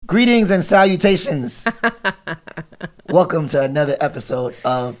Greetings and salutations. Welcome to another episode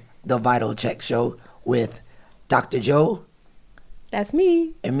of the Vital Check Show with Dr. Joe. That's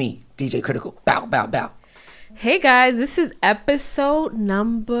me. And me, DJ Critical. Bow, bow, bow. Hey guys, this is episode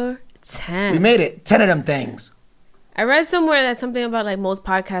number 10. We made it. 10 of them things. I read somewhere that something about like most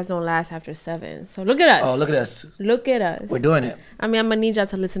podcasts don't last after 7. So look at us. Oh, look at us. Look at us. We're doing it. I mean, I'm going to need y'all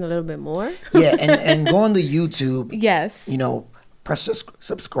to listen a little bit more. Yeah, and go on the YouTube. Yes. You know, press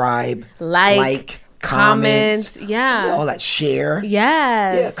subscribe. Like comment. Yeah. All that share.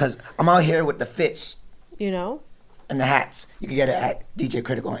 Yes. Yeah, because I'm out here with the fits. You know? And the hats. You can get it at DJ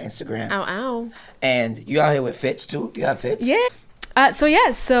Critical on Instagram. Ow, ow. And you out here with fits too? You have fits? Yeah.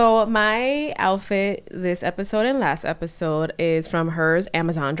 So my outfit this episode and last episode is from hers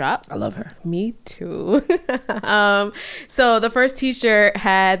Amazon drop. I love her. Me too. So the first t-shirt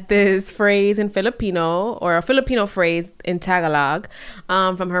had this phrase in Filipino, or a Filipino phrase in Tagalog,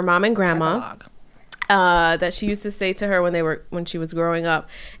 from her mom and grandma. That she used to say to her when she was growing up,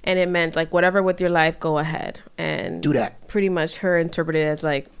 and it meant like, whatever with your life, go ahead and do that. Pretty much her interpreted as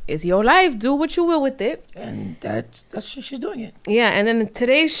like, it's your life, do what you will with it. And that's she's doing it. Yeah, and then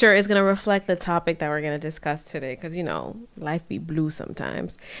today's shirt is gonna reflect the topic that we're gonna discuss today, because you know life be blue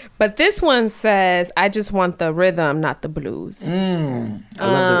sometimes. But this one says, I just want the rhythm, not the blues.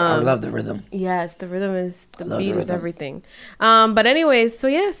 I love the rhythm. Yes, the rhythm is the beat is everything. But anyways, so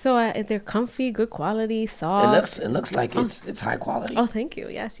they're comfy, good quality, soft. It looks like it's high quality. Oh, thank you.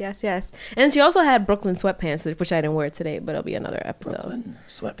 Yes. And she also had Brooklyn sweatpants, which I didn't wear today, but it'll be another episode. Brooklyn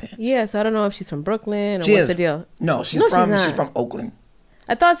sweatpants. Yeah, so I don't know if she's from Brooklyn or what's the deal. No, she's from Oakland.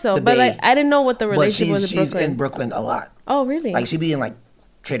 I thought so, but like I didn't know what the relationship was with Brooklyn. She's in Brooklyn a lot. Oh, really? Like she be in like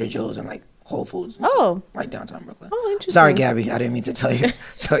Trader Joe's and like Whole Foods. Oh, right downtown Brooklyn. Oh, interesting. Sorry, Gabby, I didn't mean to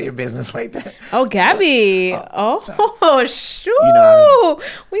tell your business like that. Oh, Gabby. Shoot. You know,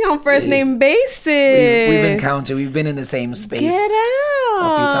 we on first name basis. We've encountered. We've been in the same space. Get out.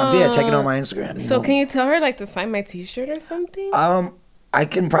 A few times. Yeah, check it on my Instagram. So can you tell her like to sign my T-shirt or something? I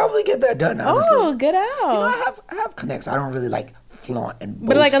can probably get that done. Honestly. Oh, get out. You know, I have connects. I don't really like flaunt and boast.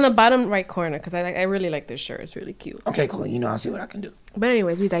 But like on the bottom right corner, because I really like this shirt. It's really cute. Okay, cool. You know, I'll see what I can do. But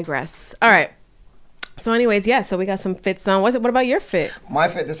anyways, we digress. All right. So anyways, so we got some fits on. What about your fit? My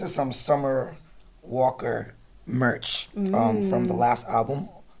fit, this is some Summer Walker merch from the last album,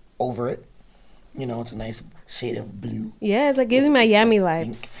 Over It. You know, it's a nice shade of blue. Yeah, it's like giving Miami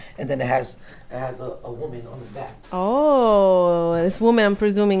vibes. And then it has a woman on the back. Oh, this woman I'm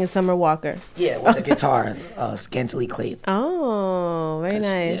presuming is Summer Walker. Yeah, with a guitar, scantily clad. Oh, very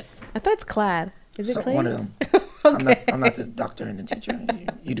nice. Yeah. I thought it's clad. Is it clad? One of them. Okay. I'm not the doctor and the teacher.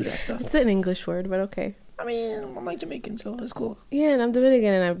 You do that stuff. It's an English word, but okay. I mean, I'm like Jamaican, so it's cool. Yeah, and I'm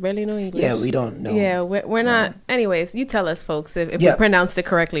Dominican, and I barely know English. Yeah, we don't know. Yeah, we're not. Anyways, you tell us, folks, if we pronounced it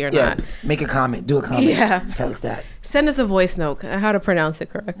correctly or not. Make a comment. Do a comment. Yeah. Tell us that. Send us a voice note how to pronounce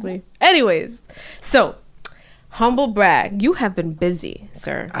it correctly. Anyways, so, humble brag. You have been busy,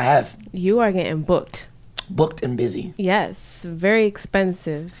 sir. I have. You are getting booked. Booked and busy. Yes, very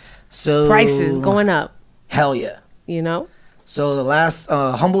expensive. So prices going up. Hell yeah. You know? So the last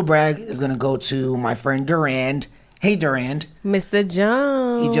humble brag is going to go to my friend Durand. Hey, Durand. Mr.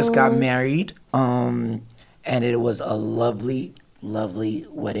 Jones. He just got married. And it was a lovely, lovely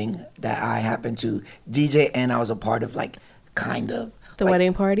wedding that I happened to DJ, and I was a part of, like, kind of. The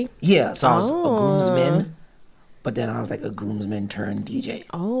wedding party? Yeah. So I was a groomsman, but then I was like a groomsman turned DJ.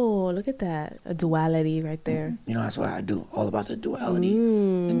 Oh, look at that. A duality right there. You know, that's what I do. All about the duality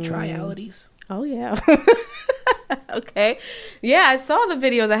and trialities. Oh, yeah. Okay. Yeah, I saw the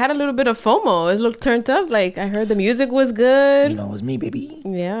videos. I had a little bit of FOMO. It looked turned up. Like, I heard the music was good. You know, it was me, baby.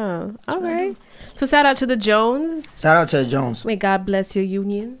 Yeah. All right. So, shout out to the Jones. Shout out to the Jones. May God bless your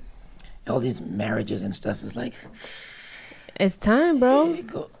union. All these marriages and stuff is like... It's time, bro.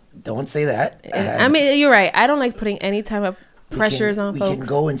 Don't say that. I mean, you're right. I don't like putting any type of pressures on folks. We can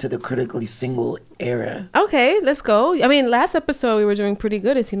go into the critically single era. Okay, let's go. I mean, last episode we were doing pretty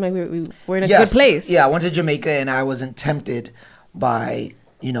good. It seemed like we were in a good place. Yeah, I went to Jamaica and I wasn't tempted by,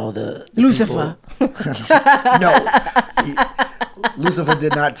 you know, the Lucifer. No. Lucifer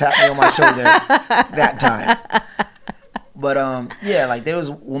did not tap me on my shoulder that time. But, yeah, like there was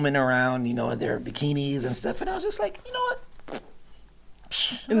women around, you know, in their bikinis and stuff. And I was just like, you know what?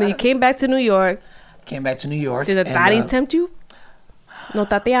 And then you came back to New York. Did the thotties tempt you? No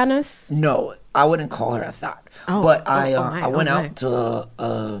Tatianas? No, I wouldn't call her a thought. But I went out to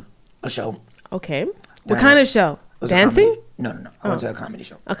a show. Okay. What kind of show? Dancing? No. I went to a comedy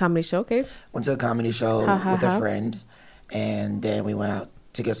show. A comedy show, okay. Went to a comedy show with a friend. And then we went out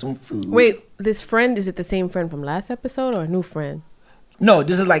to get some food. Wait, this friend, is it the same friend from last episode or a new friend? No,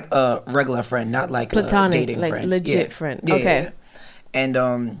 this is like a regular friend, not like Platonic, a dating like friend. legit friend. Okay.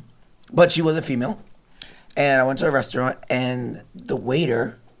 And but she was a female, and I went to a restaurant, and the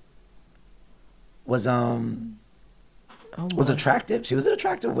waiter was attractive. She was an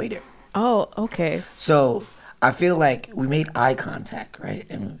attractive waiter. Oh, okay. So I feel like we made eye contact, right?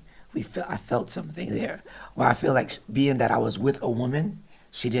 And I felt something there. Well, I feel like being that I was with a woman,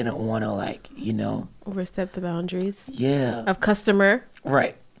 she didn't want to overstep the boundaries. Yeah. Of customer.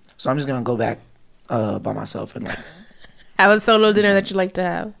 Right. So I'm just gonna go back by myself and have a solo dinner that you like to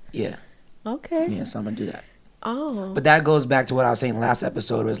have. Yeah. Okay. Yeah. So I'm gonna do that. Oh. But that goes back to what I was saying last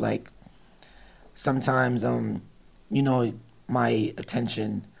episode. Was like sometimes my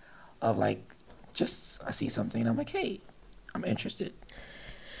attention of just I see something and I'm like, hey, I'm interested.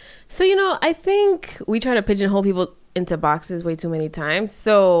 So, I think we try to pigeonhole people into boxes way too many times.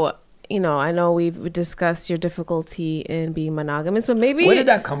 So, I know we've discussed your difficulty in being monogamous, but maybe... Where did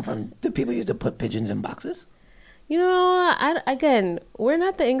that come from? Do people used to put pigeons in boxes? Again, we're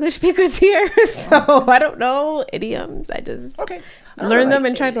not the English speakers here, so I don't know idioms. I just learn them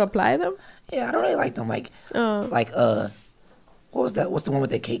and try to apply them. Yeah, I don't really like them. What was that? What's the one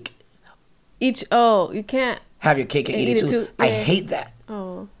with the cake? You can't... Have your cake and eat it too. Yeah. I hate that.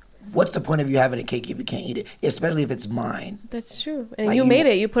 Oh. What's the point of you having a cake if you can't eat it? Especially if it's mine. That's true. And you made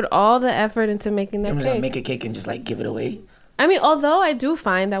it. You put all the effort into making that cake. I'm just going to make a cake and just give it away. I mean, although I do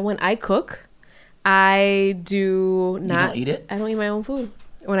find that when I cook, I do not... You don't eat it? I don't eat my own food.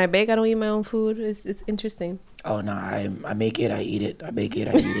 When I bake, I don't eat my own food. It's interesting. Oh, no. I make it. I eat it. I bake it.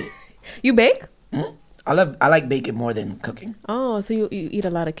 I eat it. You bake? Mm-hmm. I like baking more than cooking. Oh, so you eat a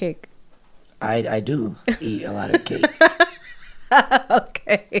lot of cake. I do eat a lot of cake.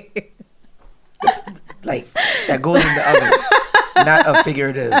 Okay. That goes in the oven, not a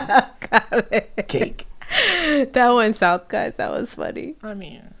figurative cake. That went south, guys. That was funny. I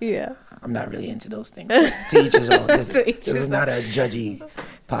mean, yeah. I'm not really into those things. To each his own. This is not a judgy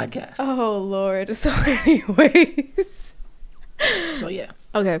podcast. Oh, Lord. So anyways. So, yeah.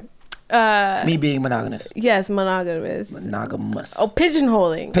 Okay. Me being monogamous. Yes, monogamous. Monogamous. Oh,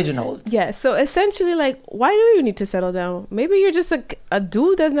 pigeonholing. Pigeonholed. Yes. So essentially, why do you need to settle down? Maybe you're just a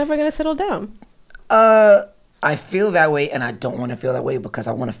dude that's never gonna settle down. I feel that way, and I don't want to feel that way because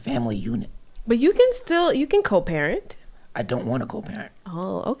I want a family unit. But you can co-parent. I don't want to co-parent.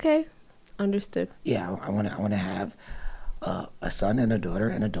 Oh, okay, understood. Yeah, I want to have a son and a daughter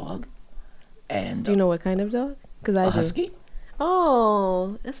and a dog. And do you know what kind of dog? Because I do. Husky.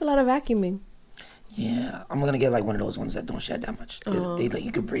 Oh, that's a lot of vacuuming. Yeah, I'm gonna get one of those ones that don't shed that much. They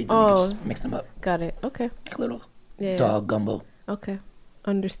you could breed them. Oh. You could just mix them up. Got it. Okay. Like a little dog gumbo. Okay,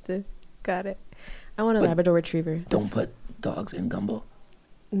 understood. Got it. I want a Labrador Retriever. Don't put dogs in gumbo.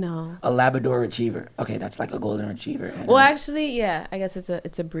 No. A Labrador Retriever. Okay, that's like a Golden Retriever. Well, actually, yeah, I guess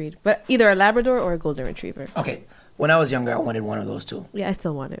it's a breed, but either a Labrador or a Golden Retriever. Okay, when I was younger, I wanted one of those too. Yeah, I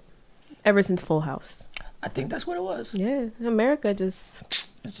still want it. Ever since Full House. I think that's what it was. Yeah, America it just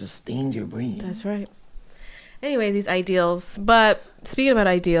stains your brain. That's right. Anyway, these ideals. But speaking about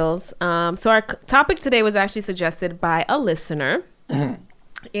ideals, so our topic today was actually suggested by a listener,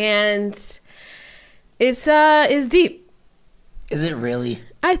 and it's deep. Is it really?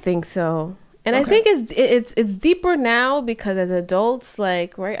 I think so, and I think it's deeper now because as adults,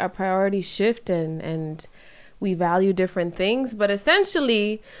 our priorities shift and we value different things. But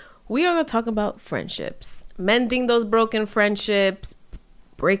essentially, we are going to talk about friendships, mending those broken friendships,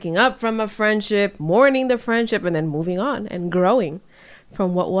 breaking up from a friendship, mourning the friendship, and then moving on and growing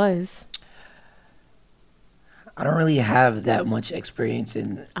from what was. I don't really have that much experience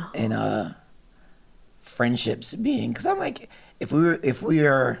in friendships being, because I'm like, if we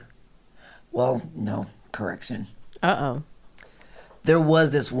are, well, no, correction. There was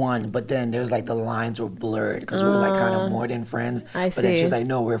this one, but then there's the lines were blurred because we were kind of more than friends. I see. But then she was like,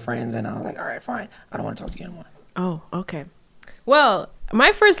 no, we're friends. And I was like, all right, fine. I don't want to talk to you anymore. Oh, okay. Well,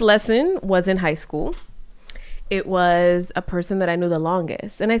 my first lesson was in high school. It was a person that I knew the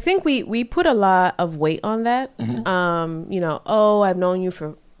longest. And I think we put a lot of weight on that. I've known you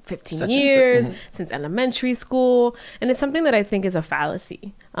for 15 years, since elementary school. And it's something that I think is a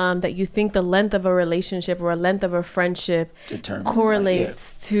fallacy, that you think the length of a relationship or a length of a friendship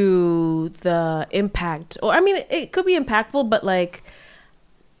correlates to the impact. Or, I mean, it could be impactful, but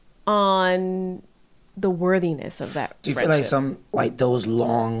on the worthiness of that. Do you feel like some, those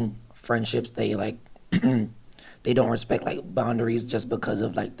long friendships, they they don't respect boundaries just because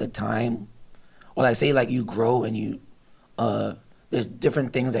of the time? Or say you grow and you there's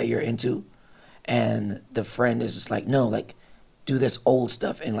different things that you're into, and the friend is just no, do this old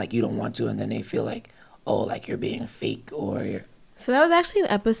stuff, and you don't want to, and then they feel you're being fake, or So that was actually an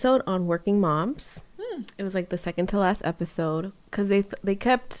episode on working moms. It was like the second to last episode because they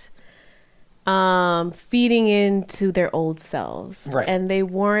kept feeding into their old selves, right? And they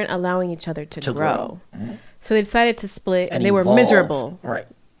weren't allowing each other to grow. Mm-hmm. So they decided to split, and they evolve. were miserable, right?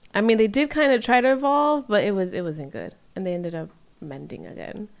 I mean, they did kind of try to evolve, but it wasn't good, and they ended up mending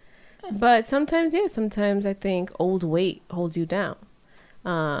again. But sometimes I think old weight holds you down.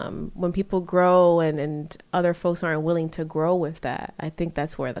 When people grow and other folks aren't willing to grow with that, I think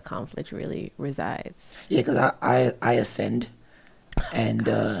that's where the conflict really resides. Yeah, because I ascend, and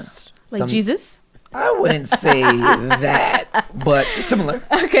like Jesus. I wouldn't say that, but similar.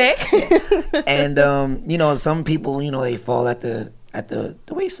 Okay. Yeah. And you know, some people, you know, they fall at the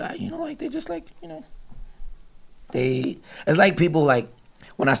wayside. You know, like they just like, you know, it's like people like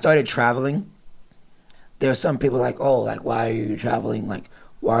when I started traveling. There's some people like, oh, like, why are you traveling? Like,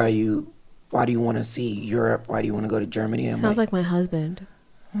 why do you want to see Europe? Why do you want to go to Germany? And sounds like my husband.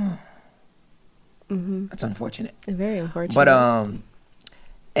 Mm-hmm. That's unfortunate. Very unfortunate. But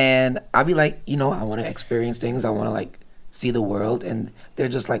and I'll be like, you know, I want to experience things. I want to like see the world, and they're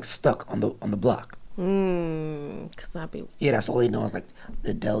just like stuck on the block. Yeah, that's all they know is like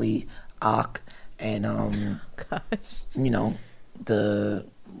the deli, Ak, and gosh, you know, the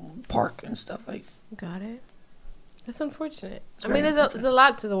park and stuff like. Got it. That's unfortunate. It's I mean, there's a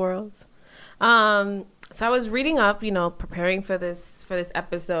lot to the world. So I was reading up, you know, preparing for this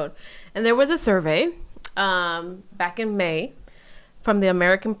episode, and there was a survey back in May from the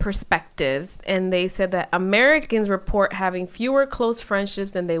American Perspectives, and they said that Americans report having fewer close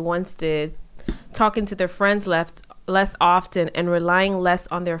friendships than they once did, talking to their friends less often, and relying less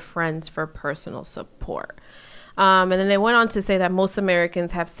on their friends for personal support. And then they went on to say that most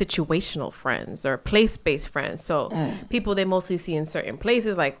Americans have situational friends or place-based friends. So people they mostly see in certain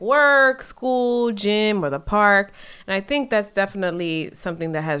places like work, school, gym, or the park. And I think that's definitely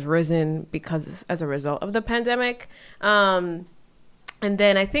something that has risen because as a result of the pandemic. And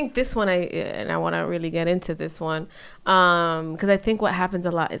then I think this one, I want to really get into this one because I think what happens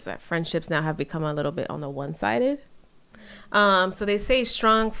a lot is that friendships now have become a little bit on the one-sided. So they say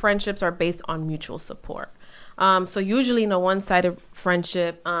strong friendships are based on mutual support. So usually in a one-sided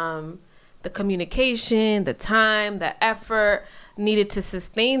friendship, the communication, the time, the effort needed to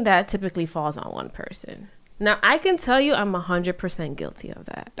sustain that typically falls on one person. Now, I can tell you I'm 100% guilty of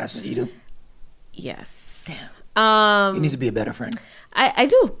that. That's what you do? Yes. Damn. You need to be a better friend. I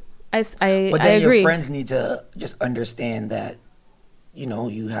do. I But then I agree. your friends need to just understand that, you know,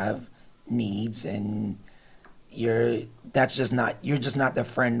 you have needs and you're just not the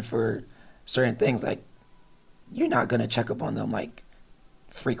friend for certain things. Like, you're not gonna check up on them like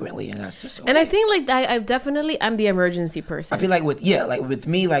frequently, and that's just okay. And I think like I'm the emergency person. I feel like with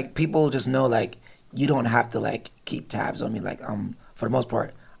me, like people just know like you don't have to like keep tabs on me. Like for the most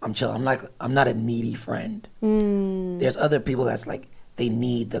part I'm chill. I'm not a needy friend. There's other people that's like they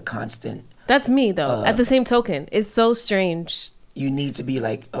need the constant. That's me though. At the same token, it's so strange. You need to be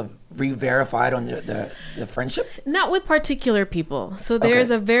like re-verified on the friendship. Not with particular people. So there's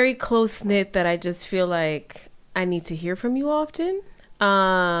a very close knit that I just feel like I need to hear from you often.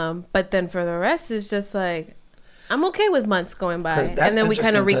 But then for the rest, it's just like I'm okay with months going by, and then we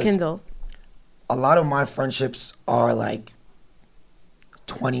kind of rekindle. A lot of my friendships are like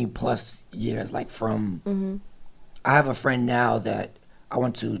 20 plus years. Like from, I have a friend now that I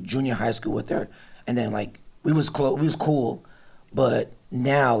went to junior high school with her, and then like we was cool, but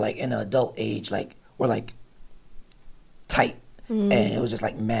now like in an adult age, like we're like tight, and it was just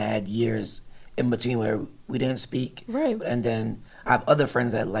like mad years in between where we didn't speak. Right. And then I have other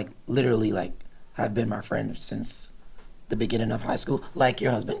friends that like literally like have been my friend since the beginning of high school, like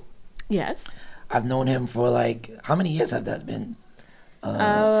your husband. Yes. I've known him for like, how many years have that been?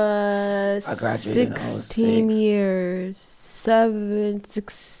 I graduated in 16 years.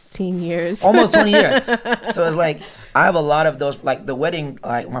 16 years. Almost 20 years. So it's like, I have a lot of those, like the wedding,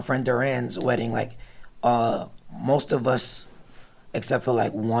 like my friend Duran's wedding, like most of us, except for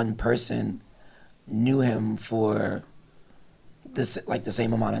like one person, knew him for this like the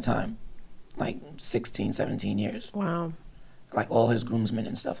same amount of time, like 16, 17 years. Wow. Like all his groomsmen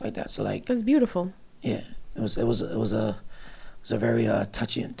and stuff like that. So like, it's beautiful. Yeah, it was a very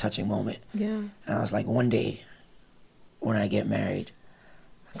touching moment. Yeah. And I was like, one day when I get married,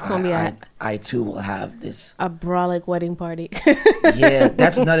 it's gonna be I too will have this a brolic wedding party. Yeah,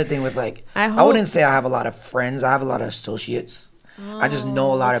 that's another thing with like, I wouldn't say I have a lot of friends. I have a lot of associates. I just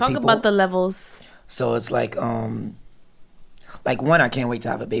know a lot of people. Talk about the levels. So it's like one, I can't wait to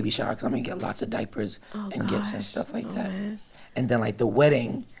have a baby shower because I'm gonna get lots of diapers and gifts and stuff like that. Man. And then like the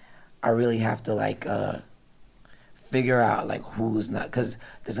wedding, I really have to like figure out like who's not, because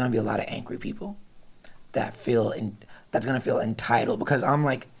there's gonna be a lot of angry people that's gonna feel entitled, because I'm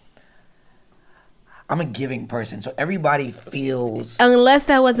a giving person, so everybody feels, unless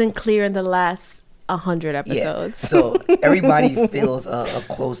that wasn't clear in the last 100 episodes. Yeah. So everybody feels a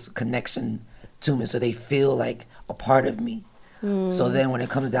close connection to me, so they feel like a part of me. So then when it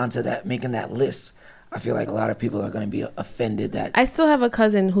comes down to that, making that list, I feel like a lot of people are going to be offended that I still have a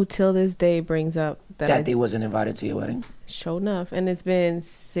cousin who till this day brings up that they wasn't invited to your wedding. Sure enough, and it's been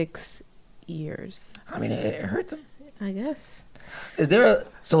 6 years. I mean, it hurt them, I guess.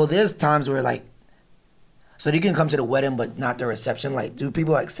 So there's times where like, so you can come to the wedding but not the reception. Like, do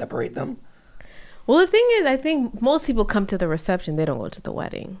people like separate them? Well, the thing is, I think most people come to the reception. They don't go to the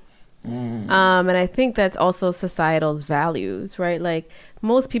wedding. And I think that's also societal's values, right? Like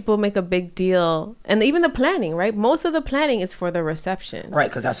most people make a big deal, and even the planning, right? Most of the planning is for the reception, right?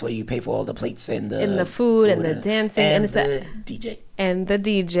 Because that's what you pay for, all the plates and the food and the dancing and it's the DJ and the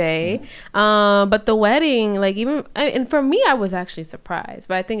DJ. But the wedding, like and for me, I was actually surprised,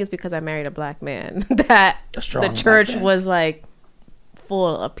 but I think it's because I married a black man that the church was like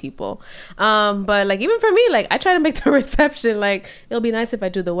full of people. But like even for me, like I try to make the reception like it'll be nice if I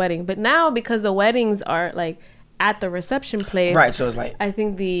do the wedding, but now because the weddings are like at the reception place, right? So it's like I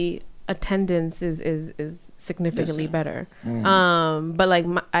think the attendance is significantly better. But like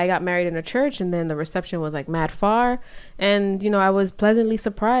I got married in a church, and then the reception was like mad far, and I was pleasantly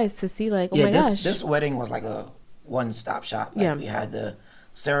surprised to see like my gosh, this wedding was like a one-stop shop. Like we had the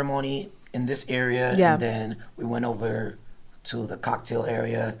ceremony in this area, and then we went over to the cocktail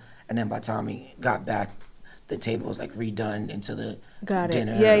area, and then by the time we got back, the table was like redone into the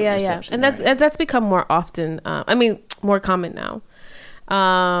dinner. Yeah. And that's become more often. More common now.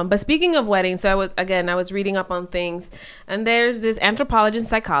 But speaking of weddings, so I was reading up on things, and there's this anthropologist,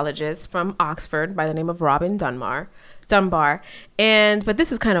 psychologist from Oxford by the name of Robin Dunbar. But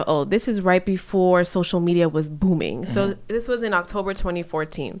this is kind of old. This is right before social media was booming. So this was in October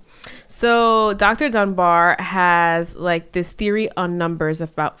 2014. So Dr. Dunbar has like this theory on numbers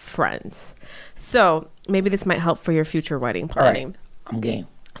about friends. So maybe this might help for your future wedding planning. All right. I'm game.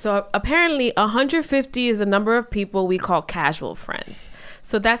 So apparently 150 is the number of people we call casual friends.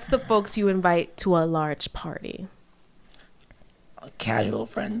 So that's the folks you invite to a large party. Casual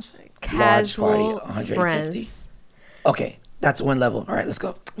friends. Casual large party, 150. Friends. Okay, that's one level. All right, let's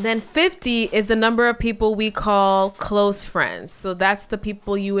go. Then 50 is the number of people we call close friends. So that's the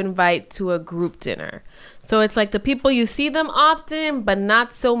people you invite to a group dinner. So it's like the people you see them often, but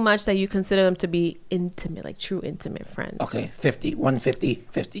not so much that you consider them to be intimate, like true intimate friends. Okay, 50, 150,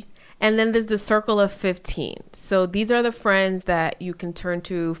 50. And then there's the circle of 15. So these are the friends that you can turn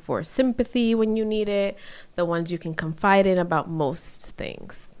to for sympathy when you need it, the ones you can confide in about most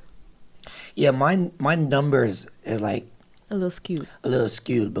things. Yeah, my numbers is like a little skewed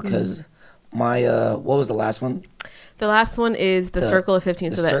because my what was the last one? The last one is the circle of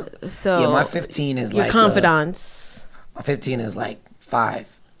 15. So my 15 is your like confidants. My 15 is like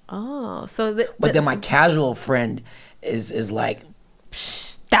 5. Oh, so but then my casual friend is like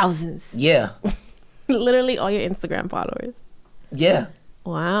thousands. Yeah, literally all your Instagram followers. Yeah.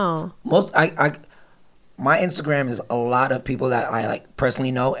 Wow. My Instagram is a lot of people that I like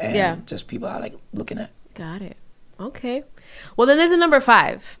personally know, and just people I like looking at. Got it. Okay. Well, then there's a number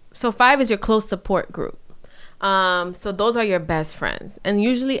 5. So 5 is your close support group. So those are your best friends, and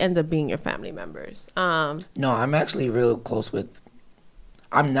usually end up being your family members. No, I'm actually real close with.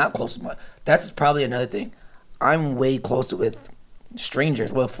 I'm not close with that's probably another thing. I'm way closer with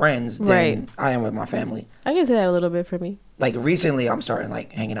strangers, friends, than I am with my family. I can say that a little bit for me. Like recently, I'm starting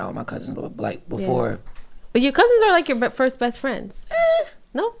like hanging out with my cousins. Like before. Yeah. But your cousins are like your first best friends.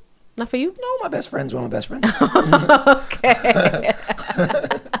 No, not for you. No, my best friends were my best friends. Okay.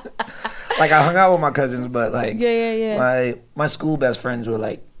 Like I hung out with my cousins, but like yeah. My school best friends were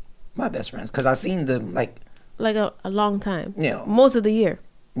like my best friends because I seen them like a long time. Yeah, most of the year.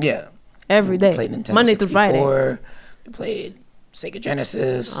 Yeah, every day. We played Nintendo Monday through Friday. We played Sega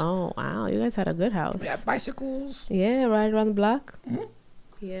Genesis. Oh wow, you guys had a good house. We had bicycles. Yeah, right around the block. Mm-hmm.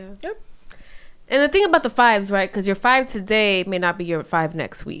 Yeah. Yep. And the thing about the 5s, right? Because your 5 today may not be your 5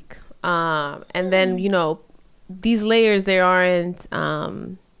 next week. And then, these layers, they aren't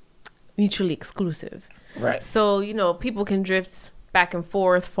mutually exclusive. Right. So, people can drift back and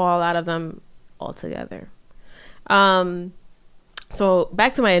forth, fall out of them altogether. So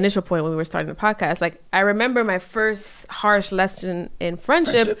back to my initial point when we were starting the podcast, like I remember my first harsh lesson in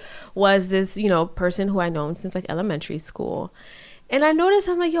friendship was this, person who I known since like elementary school. And I noticed,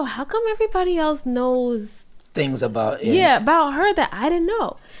 I'm like, yo, how come everybody else knows things about about her that I didn't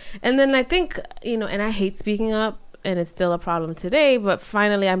know? And then I think, and I hate speaking up and it's still a problem today. But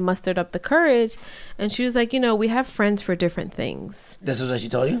finally, I mustered up the courage, and she was like, we have friends for different things. This is what she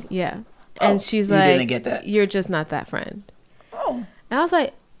told you? Yeah. Oh, and she's you like, didn't get that. You're just not that friend. Oh. And I was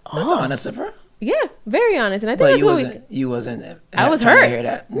like, That's honest of her. Yeah, very honest. And I think But that's you what wasn't. You wasn't. I was trying hurt. To hear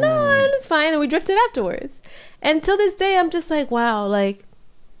that. No, it was fine, and we drifted afterwards. And till this day, I'm just like, wow, like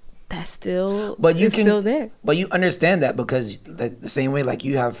that's still. But you it's can still there. But you understand that because the same way, like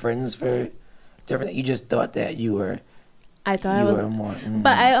you have friends for different. You just thought that you were. I thought you I was were more.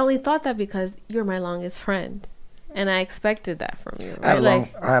 But I only thought that because you're my longest friend, and I expected that from you.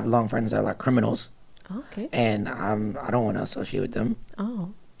 Right? I have long friends that are like criminals. Okay. And I don't want to associate with them.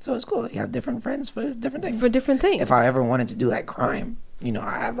 Oh. So it's cool. You have different friends for different things. For different things. If I ever wanted to do like crime,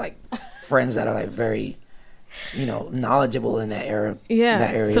 I have like friends that are like very, knowledgeable in that area. Yeah.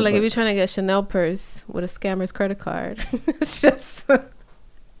 That area. So like if you're trying to get a Chanel purse with a scammer's credit card, it's just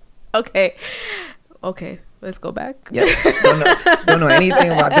okay. Okay, let's go back. Yeah. Don't know anything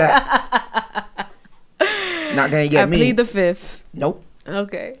about that. Not gonna get me. I plead the fifth. Nope.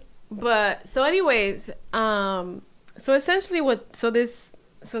 Okay. But so anyways, so essentially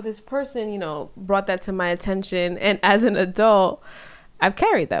this person, brought that to my attention, and as an adult, I've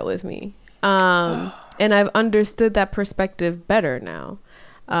carried that with me. And I've understood that perspective better now.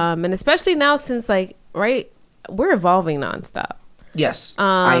 And especially now since we're evolving nonstop. Yes,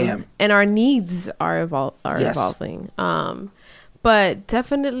 I am. And our needs are Yes. evolving. But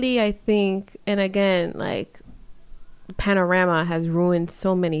definitely I think, and again, like panorama has ruined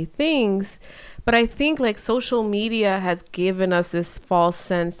so many things, but I think like social media has given us this false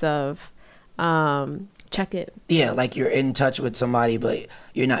sense of check it. Yeah, like you're in touch with somebody, but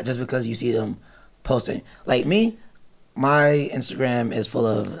you're not just because you see them posting. Like me, my Instagram is full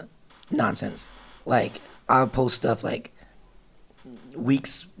of nonsense. Like I'll post stuff like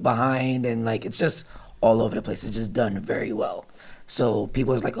weeks behind, and like it's just all over the place. It's just done very well. So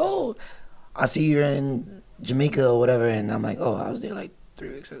people is like, oh, I see you're in Jamaica or whatever, and I'm like, oh, I was there like 3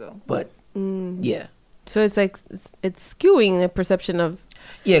 weeks ago. But yeah. So it's like it's skewing the perception of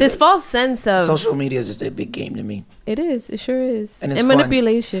Yeah, this false sense of social media is just a big game to me. It is. It sure is. And it's and fun.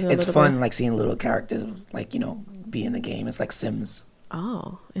 manipulation. It's fun, like seeing little characters, like be in the game. It's like Sims.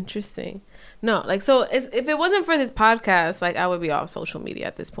 Oh, interesting. No, like so. If it wasn't for this podcast, like I would be off social media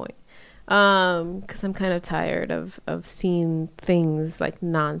at this point, because I'm kind of tired of seeing things like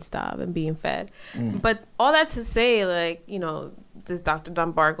nonstop and being fed. But all that to say, like this Dr.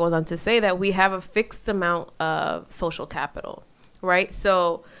 Dunbar goes on to say that we have a fixed amount of social capital, right?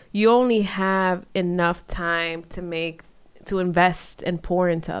 So you only have enough time to invest and pour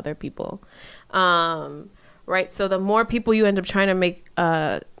into other people. Right. So the more people you end up trying to make,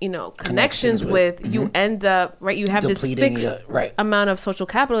 connections with, you end up, right. You have depleting this fixed amount of social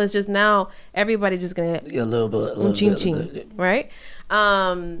capital. It's just now everybody just going to a little bit, right.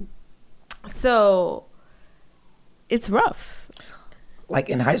 So it's rough. Like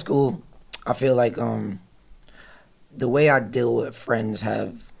in high school, I feel like the way I deal with friends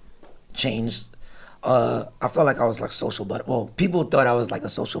have changed. I felt like I was like social people thought I was like a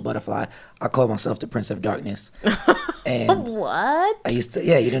social butterfly. I called myself the Prince of Darkness. And what? I used to,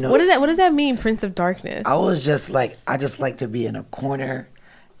 you didn't know. What does that mean, Prince of Darkness? I was just like, I just like to be in a corner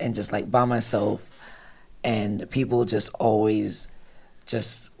and just like by myself, and people just always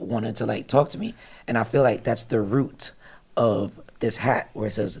just wanted to like talk to me. And I feel like that's the root of this hat where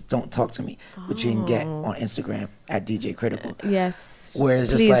it says "Don't talk to me," which you can get on Instagram at DJ Critical. Yes. Where it's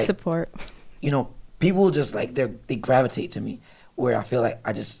just please like support. People just like they gravitate to me. Where I feel like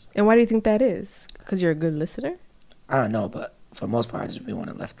I just. And why do you think that is? Because you're a good listener? I don't know, but for the most part, I just want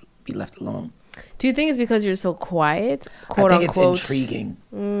to be left alone. Do you think it's because you're so quiet, quote I think unquote? It's intriguing.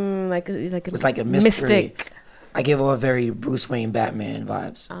 It's like a mystery. Mystic. I give off very Bruce Wayne, Batman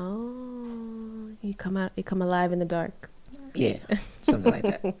vibes. Oh, you come alive in the dark. Yeah, something like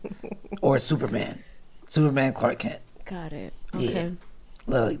that. Or Superman, Clark Kent. Got it. Okay. Yeah,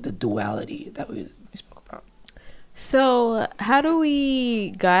 like the duality that we spoke about. So, how do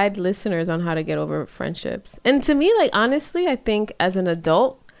we guide listeners on how to get over friendships? And to me, like honestly, I think as an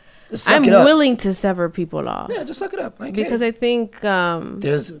adult, I'm willing to sever people off. Yeah, just suck it up. Like, because I think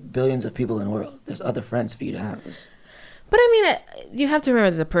there's billions of people in the world. There's other friends for you to have. But I mean, you have to remember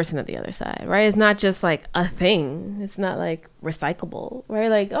there's a person at the other side, right? It's not just like a thing. It's not like recyclable, right?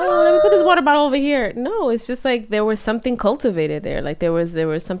 Like, oh, let me put this water bottle over here. No, it's just like there was something cultivated there. Like there was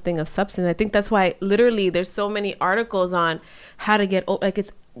something of substance. I think that's why literally there's so many articles on how to get like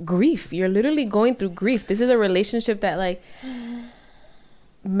it's grief. You're literally going through grief. This is a relationship that like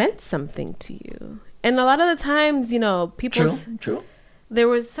meant something to you. And a lot of the times, people. True. There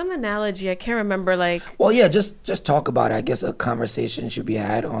was some analogy, I can't remember, like... Well, yeah, just talk about it. I guess a conversation should be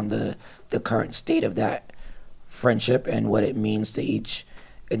had on the current state of that friendship and what it means to each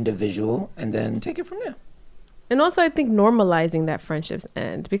individual, and then take it from there. And also, I think normalizing that friendships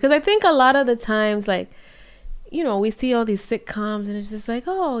end. Because I think a lot of the times, like, you know, we see all these sitcoms and it's just like,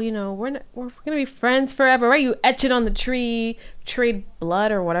 oh, you know, we're going to be friends forever, right? You etch it on the tree, trade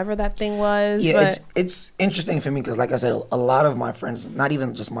blood or whatever that thing was. Yeah, but it's interesting for me because, like I said, a lot of my friends, not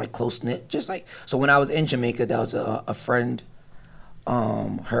even just my close-knit, just like, so when I was in Jamaica, there was a friend,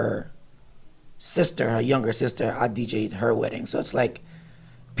 her sister, her younger sister, I DJ'd her wedding. So it's like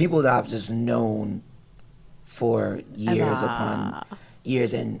people that I've just known for years upon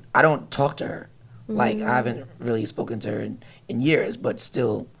years, and I don't talk to her. Like, I haven't really spoken to her in years, but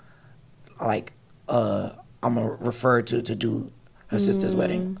still, like, I'm referred to do her sister's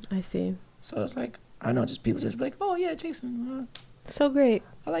wedding. I see. So it's like, I know, just people just be like, oh, yeah, Jason. So great.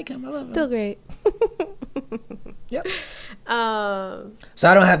 I like him. I love him. Still great. Yep. So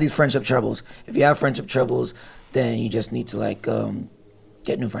I don't have these friendship troubles. If you have friendship troubles, then you just need to, like,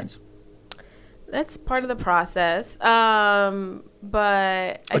 get new friends. That's part of the process.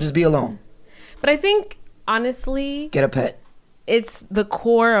 But... Or just be alone. But I think, honestly... Get a pet. It's the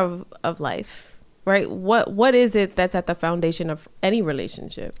core of life, right? What is it that's at the foundation of any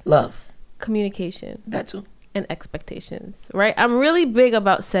relationship? Love. Communication. That too. And expectations, right? I'm really big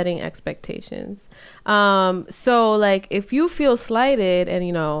about setting expectations. So, like, if you feel slighted, and,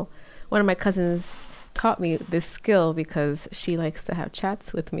 you know, one of my cousins taught me this skill because she likes to have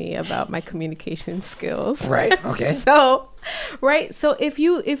chats with me about my communication skills. Right. Okay. So if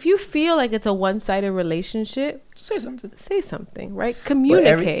you feel like it's a one-sided relationship, say something, right?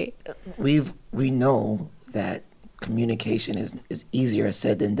 Communicate. We know that communication is easier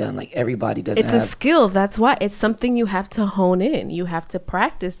said than done. Like, everybody doesn't It's a skill. That's why it's something you have to hone in. You have to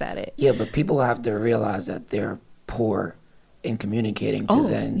practice at it. Yeah, but people have to realize that they're poor in communicating to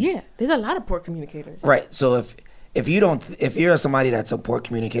them. Yeah, there's a lot of poor communicators. Right. So if you're somebody that's a poor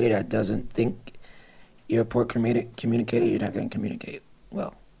communicator that doesn't think you're a poor communicator, you're not going to communicate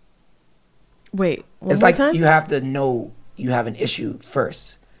well. Wait, it's like time? You have to know you have an issue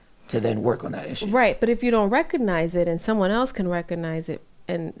first to then work on that issue. Right, but if you don't recognize it and someone else can recognize it,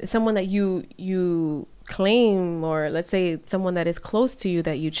 and someone that you claim, or let's say someone that is close to you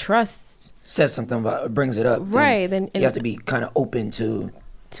that you trust, says something about, brings it up, right? Then you have to be kind of open to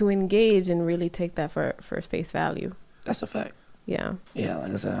engage and really take that for face value. That's a fact. Yeah. Yeah,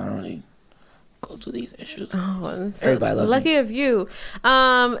 like I said, I don't really go to these issues. Oh, everybody loves lucky me. of you.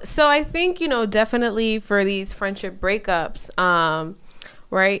 So I think, you know, definitely for these friendship breakups,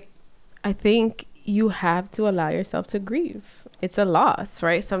 right? I think you have to allow yourself to grieve. It's a loss,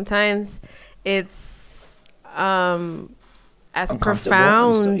 right? Sometimes it's as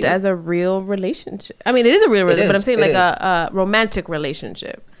profound as a real relationship. I mean, it is a real relationship, but I'm saying like a romantic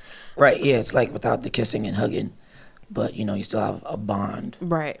relationship. Right. Yeah. It's like without the kissing and hugging, but, you know, you still have a bond.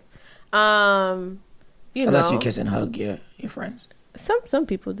 Right. Unless you kiss and hug your friends. Some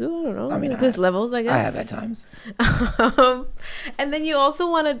people do. I don't know. I mean, there's levels, I guess. I have at times. And then you also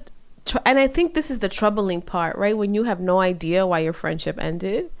want to, and I think this is the troubling part, right? When you have no idea why your friendship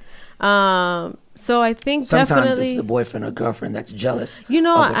ended. So I think sometimes definitely it's the boyfriend or girlfriend that's jealous. You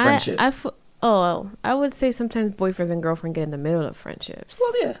know, of the friendship. I would say sometimes boyfriends and girlfriends get in the middle of friendships.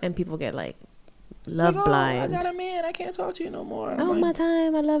 Well, yeah. And people get like love blind. I got a man. I can't talk to you no more. My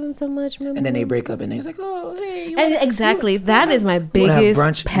time. I love him so much. And then they break up and they're like, oh, hey. Exactly. That is my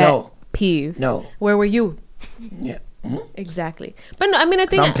biggest pet peeve. No. Where were you? Yeah. Mm-hmm. Exactly. But no, I mean, I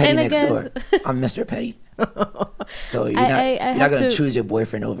think I'm petty next door. I'm Mr. Petty. So you're not going to choose your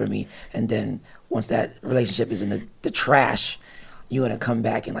boyfriend over me. And then once that relationship is in the trash, you're going to come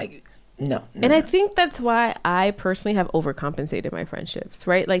back and like, no. I think that's why I personally have overcompensated my friendships,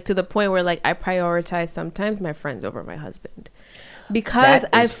 right? Like to the point where like I prioritize sometimes my friends over my husband. Because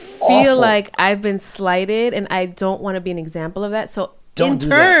I feel like I've been slighted and I don't want to be an example of that. So in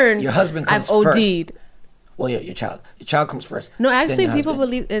turn, your husband comes I've OD'd. First. Well, yeah, your child. Your child comes first. No, actually, people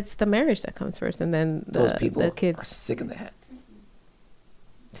believe it's the marriage that comes first, and then those people the kids are sick in the head.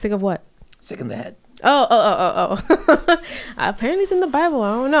 Sick of what? Sick in the head. Oh. Apparently, it's in the Bible.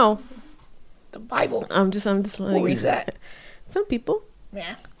 I don't know. The Bible. I'm just letting. Where is that? Some people.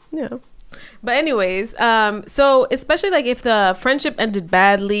 Yeah. Yeah. But anyways, so especially like if the friendship ended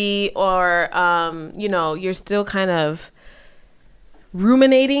badly, or you know, you're still kind of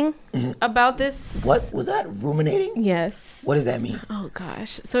ruminating about this. What was that? Ruminating? Yes. What does that mean? Oh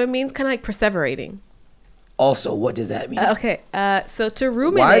gosh. So it means kind of like perseverating. Also, what does that mean? Okay. So to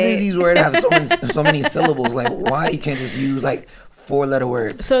ruminate. Why do these words have so many syllables? Like, why you can't just use like 4-letter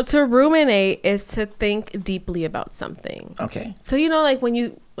words. So to ruminate is to think deeply about something. Okay. So, you know, like when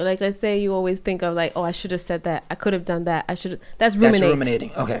you, like, let's say you always think of like, oh, I should have said that. I could have done that. That's ruminate. That's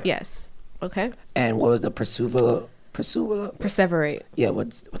ruminating. Okay. Yes. Okay. And what was the perseverate? Yeah.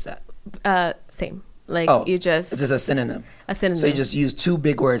 What's that? Same. Like you it's just just a synonym. A synonym. So you just use 2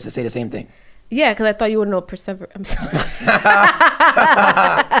 big words to say the same thing. Yeah, because I thought you would know perseverate. I'm sorry.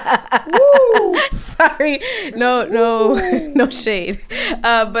 Sorry. No shade.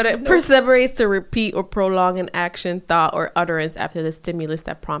 But it perseverates to repeat or prolong an action, thought, or utterance after the stimulus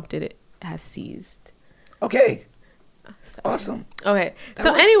that prompted it has ceased. Okay. Awesome. Okay. That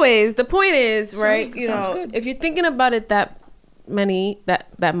So works. anyways, the point is, right, you sounds know, good. if you're thinking about it that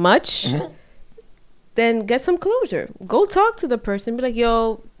much, then get some closure. Go talk to the person. Be like,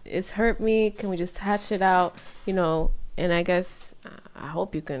 yo, it's hurt me. Can we just hash it out? You know, and I guess I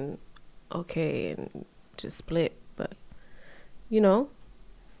hope you can and just split. But, you know,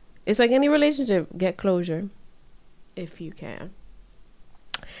 it's like any relationship. Get closure if you can.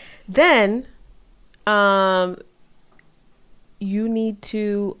 Then, you need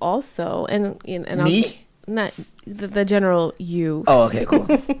to also, and Me? not the general you. Oh, okay, cool.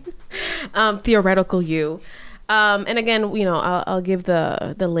 Theoretical you. And again, you know, I'll give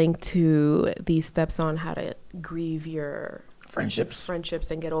the link to these steps on how to grieve your Friendships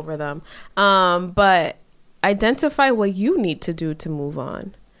and get over them. But identify what you need to do to move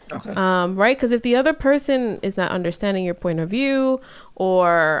on. Okay. Right? Because if the other person is not understanding your point of view,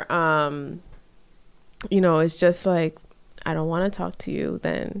 or you know, it's just like, I don't want to talk to you,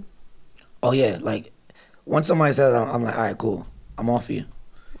 then. Oh yeah, like once somebody says, I'm like, all right, cool, I'm off you.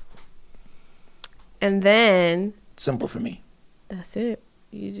 And then Simple for me. that's it.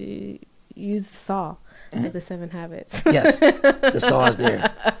 You use the saw, like the 7 habits. Yes, the saw is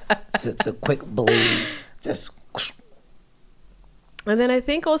there. It's a quick blade. Just. And then I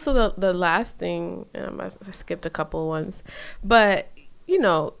think also the last thing, I skipped a couple ones, but you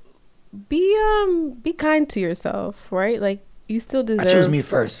know, be kind to yourself, right? Like you still deserve. I choose me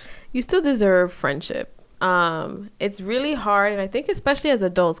first. You still deserve friendship. It's really hard, and I think especially as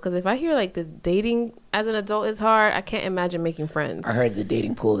adults, because if I hear like this dating as an adult is hard, I can't imagine making friends. I heard the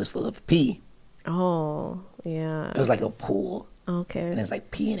dating pool is full of pee. Oh, yeah. It was like a pool. Okay. And there's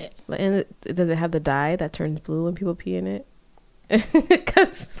like pee in it. And does it have the dye that turns blue when people pee in it?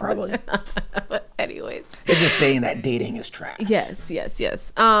 Probably. But anyways. They're just saying that dating is trash. Yes.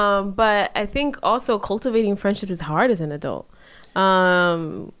 But I think also cultivating friendships is hard as an adult.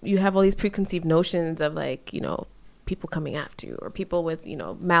 You have all these preconceived notions of like, you know, people coming after you or people with, you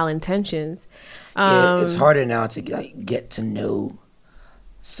know, malintentions. Yeah, it's harder now to like get to know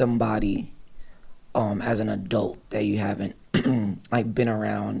somebody as an adult that you haven't like been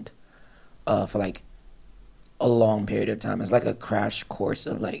around for like a long period of time. It's like a crash course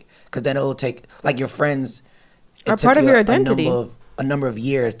of like, because then it'll take like your friends are part of your identity. A number of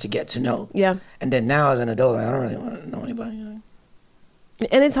years to get to know. Yeah. And then now as an adult, like, I don't really want to know anybody. You know?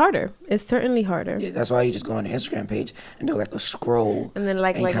 And it's harder. It's certainly harder. Yeah, that's why you just go on the Instagram page and do like a scroll. And then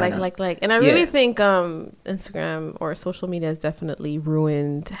like. And I really think Instagram or social media has definitely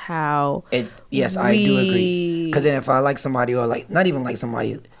ruined how Yes, I do agree. Because then if I like somebody or like, not even like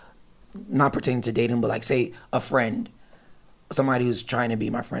somebody, not pertaining to dating, but like say a friend, somebody who's trying to be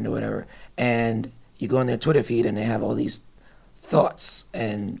my friend or whatever, and you go on their Twitter feed and they have all these thoughts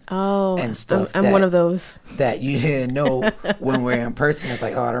and stuff. I'm one of those that you didn't know when we're in person. It's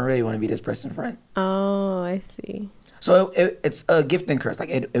like, oh, I don't really want to be this person's friend. Oh, I see. So it's a gift and curse. Like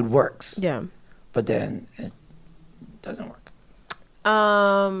it works. Yeah. But then it doesn't work.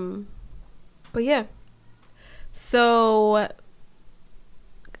 But yeah. So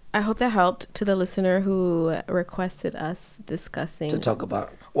I hope that helped to the listener who requested us discussing. To talk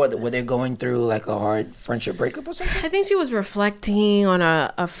about what were they going through, like a hard friendship breakup or something? I think she was reflecting on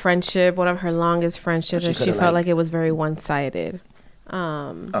a friendship, one of her longest friendships, and she felt like it was very one-sided.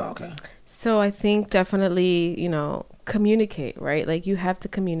 Okay. So I think definitely, you know, communicate, right? Like you have to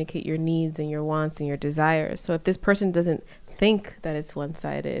communicate your needs and your wants and your desires. So if this person doesn't think that it's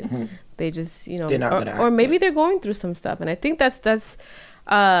one-sided, they just, you know, they're not gonna or maybe they're going through some stuff. And I think that's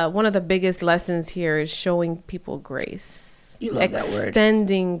one of the biggest lessons here is showing people grace. You love that word.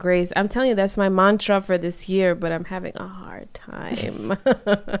 Extending grace. I'm telling you, that's my mantra for this year, but I'm having a hard time.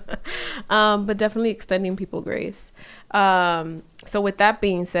 But definitely extending people grace. So with that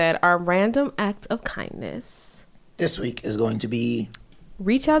being said, our random act of kindness this week is going to be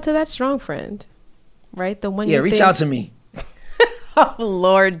reach out to that strong friend, right? The one. Yeah, reach out to me. Oh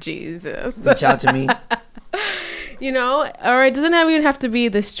Lord Jesus! Reach out to me. You know, or it doesn't even have to be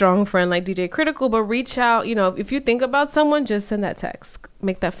this strong friend like DJ Critical, but reach out. You know, if you think about someone, just send that text,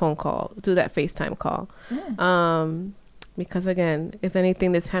 make that phone call, do that FaceTime call. Because again, if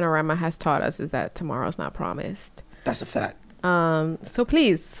anything, this panorama has taught us is that tomorrow's not promised. That's a fact. So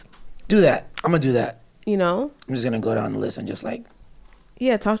please do that. I'm gonna do that. You know, I'm just gonna go down the list and just like,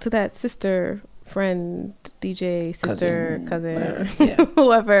 yeah, talk to that sister, friend, DJ, sister, cousin, yeah.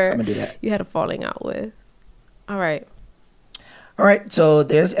 whoever I'm gonna do that. You had a falling out with. All right. So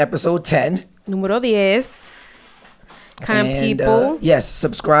there's episode 10. Número 10. People. Yes,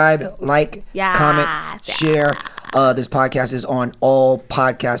 subscribe, like, comment, share. This podcast is on all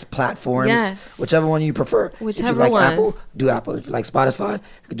podcast platforms. Yes. Whichever one you prefer. If you like one. Apple, do Apple. If you like Spotify,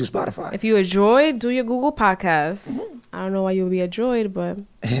 you can do Spotify. If you're a droid, do your Google Podcast. I don't know why you would be a droid, but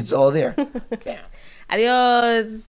it's all there. Adios.